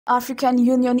African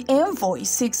Union envoy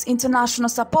seeks international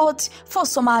support for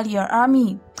Somalia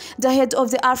army. The head of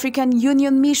the African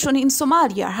Union mission in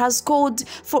Somalia has called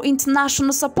for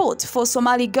international support for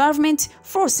Somali government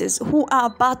forces who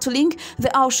are battling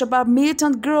the Al-Shabaab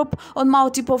militant group on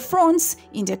multiple fronts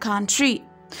in the country.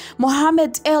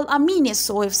 Mohamed El Amine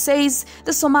Soef says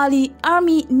the Somali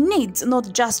army needs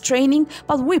not just training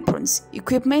but weapons,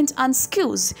 equipment and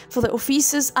skills for the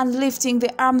officers and lifting the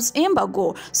arms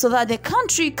embargo so that the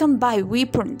country can buy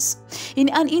weapons. In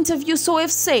an interview, Soef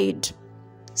said,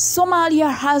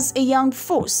 Somalia has a young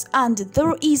force and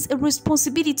there is a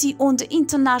responsibility on the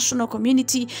international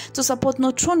community to support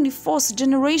not only force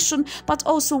generation but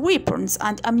also weapons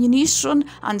and ammunition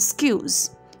and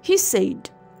skills. He said,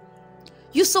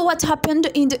 "You saw what happened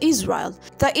in Israel.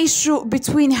 The issue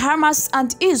between Hamas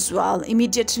and Israel,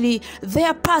 immediately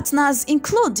their partners,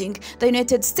 including the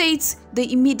United States, they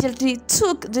immediately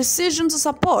took decision to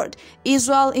support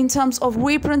Israel in terms of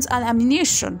weapons and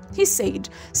ammunition," he said,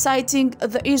 citing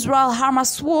the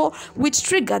Israel-Hamas war, which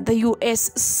triggered the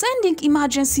US sending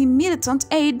emergency militant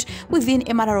aid within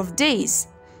a matter of days.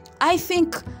 "I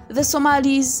think the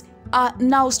Somalis are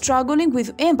now struggling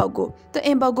with embargo. The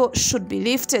embargo should be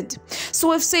lifted." So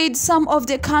we've said some of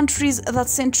the countries that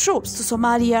sent troops to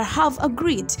Somalia have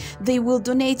agreed they will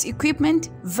donate equipment,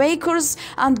 vehicles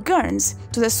and guns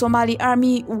to the Somali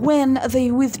army when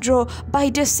they withdraw by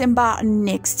December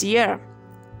next year.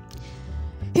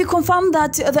 He confirmed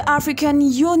that the African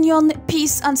Union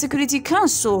Peace and Security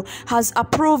Council has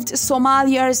approved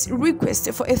Somalia's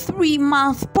request for a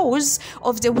 3-month pause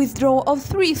of the withdrawal of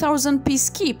 3,000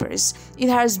 peacekeepers. It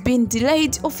has been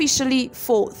delayed officially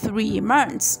for 3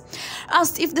 months.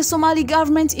 Asked if the Somali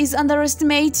government is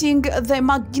underestimating the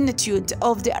magnitude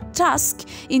of the task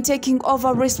in taking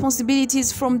over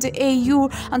responsibilities from the AU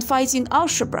and fighting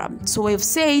Al-Shabaab, so we've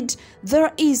said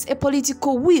there is a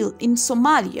political will in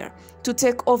Somalia to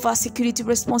take over security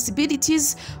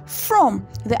responsibilities from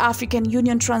the African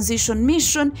Union Transition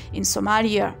Mission in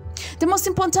Somalia. The most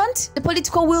important, the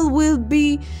political will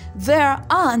be there,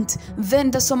 and then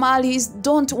the Somalis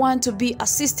don't want to be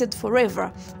assisted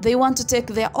forever. They want to take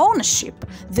their ownership.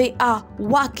 They are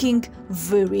working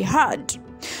very hard.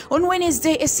 On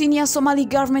Wednesday, a senior Somali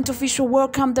government official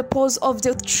welcomed the pause of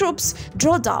the troops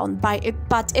drawdown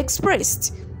but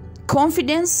expressed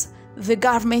confidence the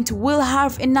government will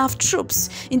have enough troops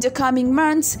in the coming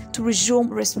months to resume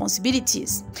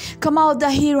responsibilities. Kamal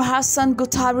Dahir Hassan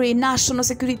Gutari, National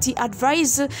Security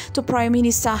Advisor to Prime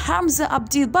Minister Hamza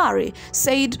Abdel Barre,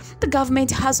 said the government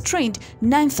has trained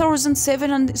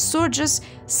 9,700 soldiers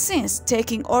since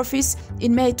taking office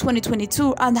in May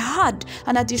 2022 and had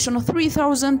an additional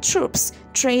 3,000 troops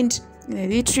trained in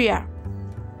Eritrea.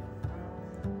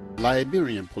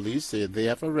 Liberian police say they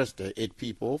have arrested 8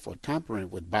 people for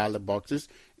tampering with ballot boxes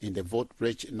in the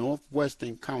vote-rich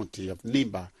northwestern county of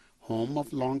Nimba, home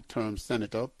of long-term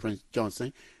Senator Prince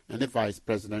Johnson and the vice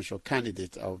presidential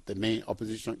candidate of the main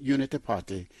opposition Unity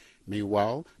Party.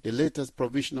 Meanwhile, the latest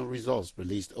provisional results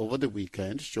released over the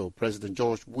weekend show President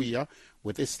George Weah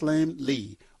with a slim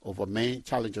lead over main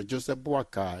challenger Joseph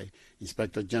Boakai.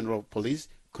 Inspector General of Police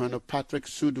Colonel Patrick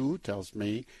Sudu tells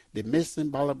me the missing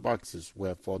ballot boxes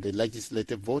were for the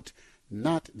legislative vote,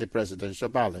 not the presidential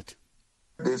ballot.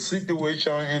 The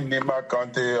situation in Nimba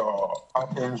County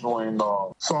happens when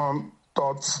some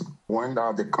thugs went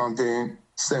at the county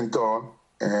center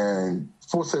and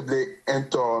forcibly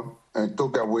entered and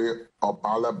took away a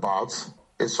ballot box.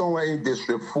 It's somewhere in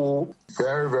District 4,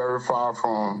 very, very far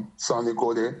from San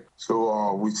Nicolas.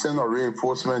 So we sent a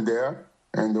reinforcement there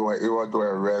and they were able to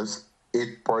arrest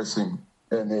 8 persons,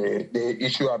 and the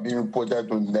issue are being reported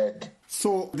to NEC.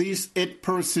 So these 8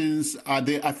 persons, are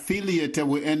they affiliated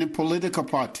with any political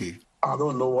party? I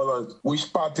don't know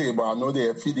which party, but I know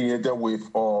they're affiliated with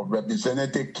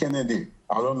Representative Kennedy.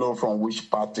 I don't know from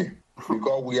which party,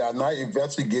 because we are not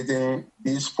investigating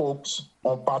these folks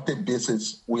on party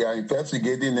basis. We are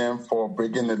investigating them for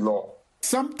breaking the law.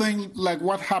 Something like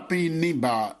what happened in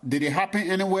Nimba, did it happen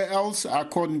anywhere else,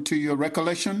 according to your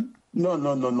recollection?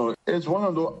 No. It's one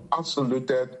of those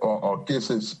isolated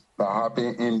cases that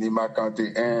happened in Nimba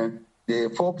County, and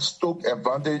the folks took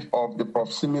advantage of the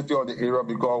proximity of the area,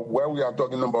 because where we are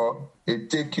talking about, it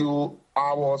takes you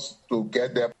hours to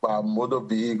get there by motor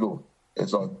vehicle.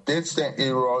 It's a distant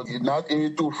area. It's not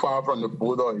even too far from the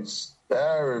border. It's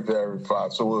very, very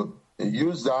far. So they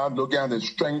used that, looking at the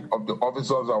strength of the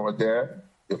officers that were there.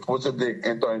 They forcibly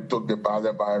entered and took the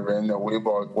ballot by and ran away.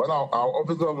 But when our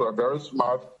officers were very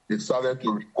smart, they started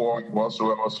to record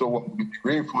whatsoever. So when the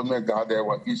reinforcement got there,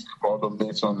 was easily brought them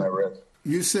based on the arrest.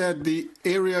 You said the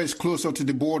area is closer to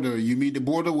the border. You mean the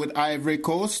border with Ivory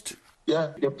Coast?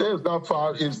 Yeah, the place is not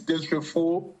far. It's District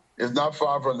 4. It's not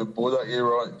far from the border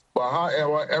area. But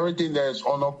however, everything that is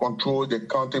under control, the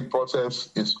counting process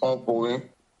is ongoing.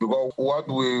 Because what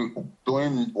we're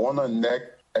doing on the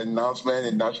next announcement,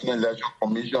 the National Election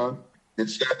Commission, they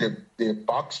said the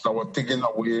box that were taken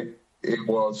away, it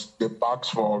was the box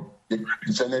for the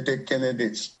representative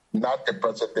candidates, not the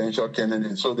presidential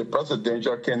candidates. So the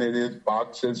presidential candidate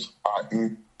boxes are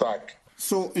intact.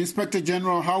 So, Inspector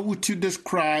General, how would you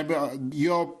describe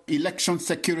your election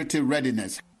security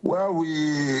readiness? Well,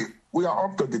 we are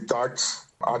up to the task.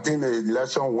 I think the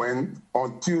election went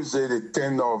on Tuesday, the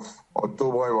 10th of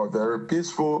October. It was very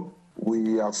peaceful.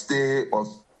 We are still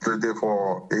ready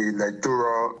for the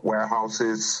electoral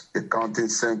warehouses, the counting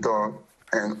center,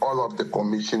 and all of the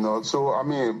commissioners. So, I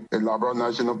mean, the Labrador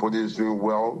National Police is doing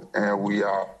well, and we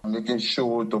are making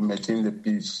sure to maintain the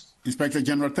peace. Inspector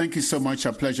General, thank you so much.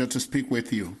 A pleasure to speak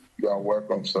with you. You are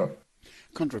welcome, sir.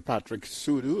 Country Patrick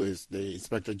Sudu is the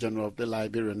Inspector General of the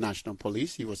Liberian National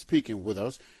Police. He was speaking with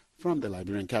us from the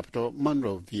Liberian capital,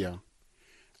 Monrovia.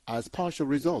 As partial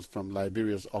results from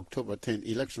Liberia's October 10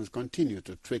 elections continue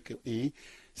to trickle in,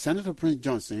 Senator Prince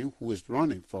Johnson, who is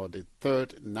running for the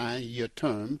third 9-year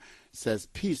term, says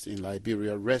peace in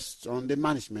Liberia rests on the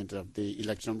management of the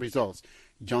election results.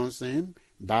 Johnson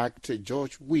backed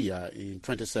George Weah in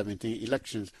 2017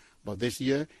 elections, but this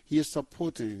year he is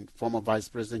supporting former Vice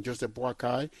President Joseph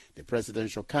Boakai, the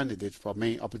presidential candidate for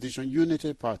main opposition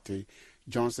Unity Party.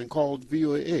 Johnson called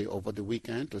VOA over the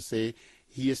weekend to say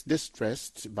he is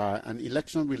distressed by an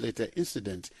election-related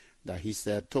incident that he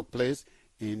said took place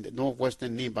in the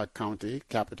northwestern Nimba County,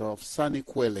 capital of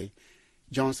Saniquele.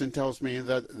 Johnson tells me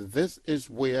that this is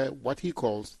where what he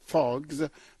calls thugs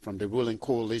from the ruling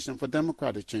Coalition for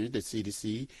Democratic Change, the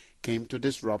CDC, came to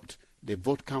disrupt the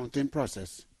vote counting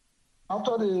process.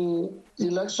 After the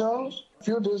elections, a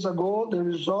few days ago, the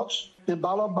results, the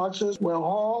ballot boxes were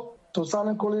hauled to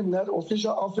Saniquele Net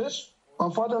official office.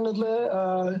 Unfortunately,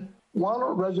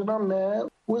 one regional man,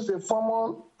 who is a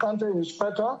former county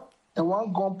inspector, and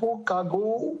one Gompo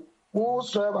Kago, who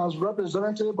served as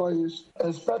representative but is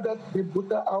expected to be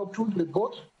voted out through the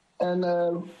vote, and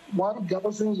one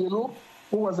Garrison Yelu,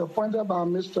 who was appointed by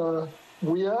Mr.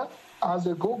 Weah as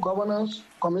the Good Governance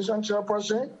Commission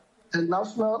chairperson and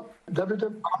National Deputy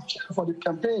Chair for the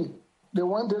campaign. They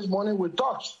went this morning with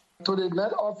talks to the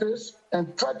net office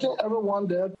and threatening everyone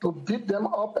there to beat them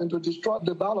up and to destroy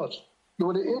the ballots.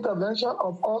 With the intervention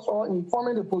of us all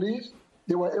informing the police,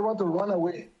 they were able to run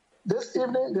away. This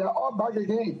evening, they are all back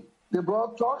again. They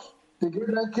brought trucks, they gave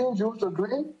them king juice to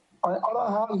drink, and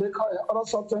other hard liquor and other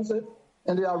substances,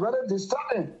 and they are really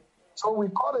disturbing. So we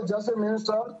called the Justice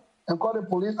Minister and called the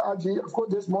police RG. Of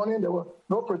course, this morning there was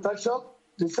no protection.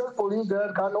 The state police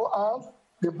there got no arms.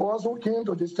 The boss who came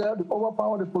to disturb, they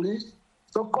overpowered the police.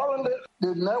 So currently,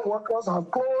 the net workers have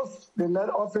closed the net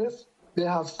office. They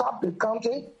have stopped the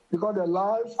counting because their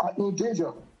lives are in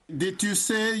danger. Did you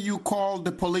say you called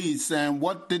the police, and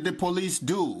what did the police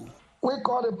do? We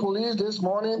called the police this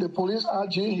morning. The police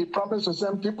RG, he promised to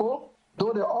send people,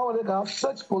 though they already have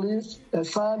 6 police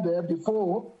assigned there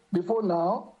before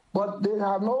now, but they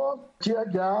have no tear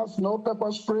gas, no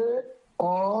pepper spray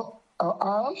or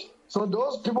arms. So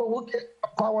those people who can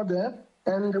power them,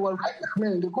 and they were right. I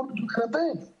mean, they couldn't do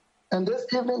anything. And this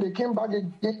evening they came back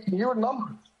in huge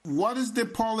numbers. What is the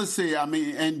policy? I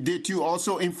mean, and did you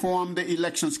also inform the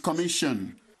Elections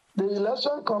Commission? The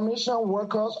Election Commission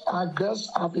workers, I guess,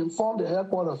 have informed the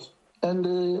headquarters. And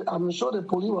I'm sure the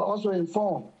police were also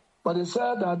informed. But they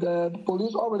said that the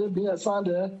police already being assigned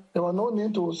there was no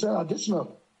need to send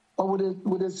additional. But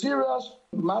with a serious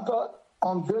matter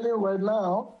unveiling right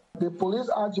now, the police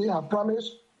actually have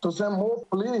promised to send more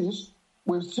police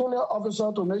with senior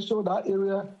officers to make sure that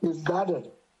area is guarded.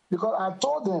 Because I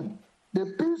told them, the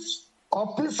peace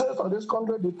or pieces of this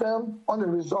country depend on the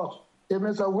result. If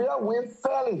Mr. Weah wins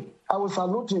fairly, I will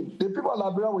salute him. The people of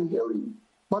Liberia will hear him.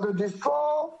 But to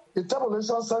destroy the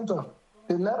tabulation center,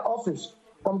 the net office,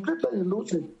 completely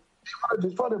illusive. If you want to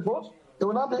destroy the vote, it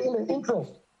will not be in the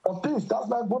interest of peace. That's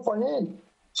not good for him.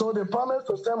 So they promised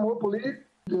to send more police.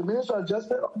 The Minister of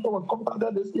Justice also was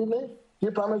contacted this evening. He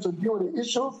promised to deal with the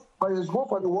issue, but it's good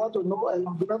for the world to know and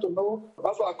Liberia to know.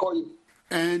 That's what I call you.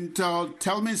 And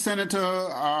tell me, Senator,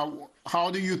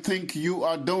 how do you think you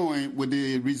are doing with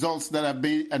the results that have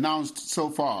been announced so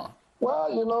far?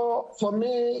 Well, for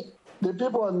me, the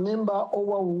people of Nimba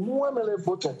overwhelmingly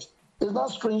voted. It's not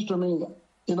strange to me.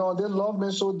 They love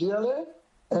me so dearly,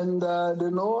 and they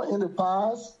know in the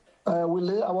past we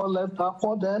lay our life down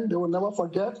for them. They will never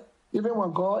forget. Even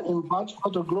when God invites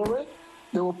us to glory,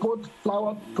 they will put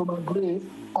flowers to my grave,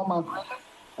 on my grave.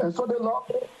 And so they love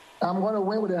me. I'm going to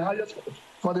win with the highest.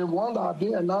 For the one that have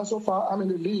been announced so far, I'm in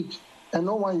the lead, and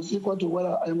no one is equal to where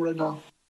I am right now.